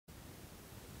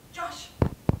Josh,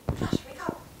 wake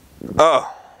up.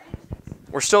 Oh,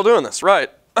 we're still doing this, right.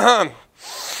 I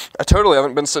totally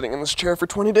haven't been sitting in this chair for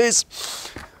 20 days.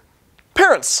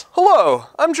 Parents, hello,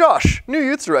 I'm Josh, new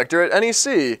youth director at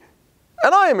NEC,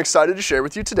 and I am excited to share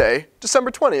with you today,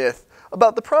 December 20th,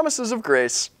 about the promises of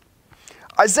grace.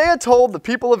 Isaiah told the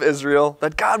people of Israel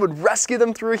that God would rescue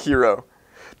them through a hero.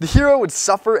 The hero would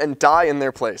suffer and die in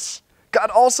their place.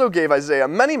 God also gave Isaiah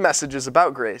many messages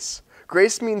about grace.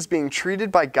 Grace means being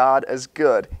treated by God as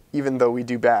good, even though we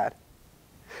do bad.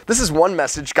 This is one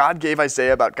message God gave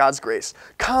Isaiah about God's grace.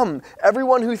 Come,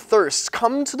 everyone who thirsts,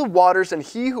 come to the waters, and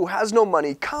he who has no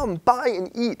money, come, buy and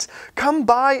eat. Come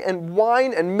buy and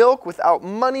wine and milk without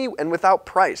money and without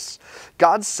price.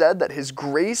 God said that his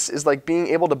grace is like being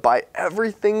able to buy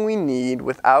everything we need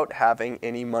without having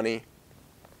any money.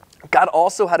 God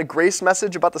also had a grace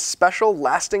message about the special,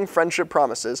 lasting friendship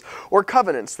promises or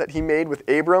covenants that he made with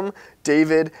Abram,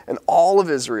 David, and all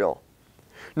of Israel.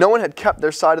 No one had kept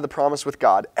their side of the promise with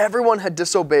God. Everyone had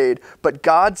disobeyed, but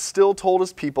God still told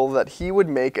his people that he would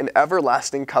make an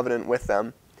everlasting covenant with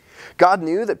them. God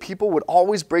knew that people would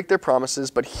always break their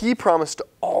promises, but he promised to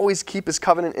always keep his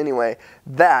covenant anyway.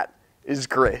 That is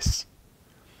grace.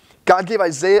 God gave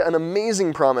Isaiah an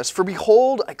amazing promise. For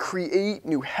behold, I create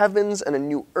new heavens and a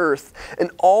new earth,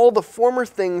 and all the former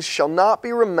things shall not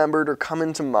be remembered or come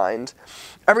into mind.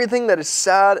 Everything that is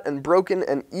sad and broken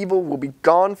and evil will be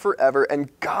gone forever,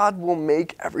 and God will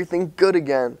make everything good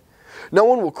again. No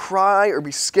one will cry or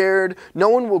be scared. No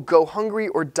one will go hungry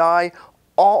or die.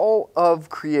 All of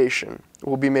creation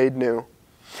will be made new.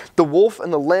 The wolf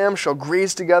and the lamb shall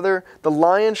graze together. The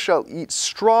lion shall eat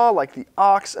straw like the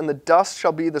ox, and the dust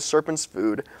shall be the serpent's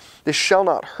food. They shall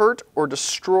not hurt or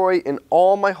destroy in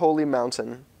all my holy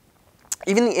mountain.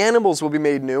 Even the animals will be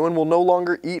made new and will no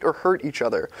longer eat or hurt each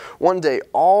other. One day,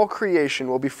 all creation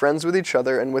will be friends with each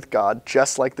other and with God,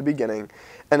 just like the beginning.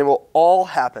 And it will all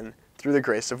happen through the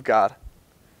grace of God.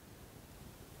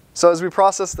 So as we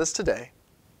process this today,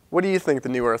 what do you think the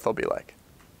new earth will be like?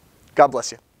 God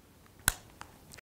bless you.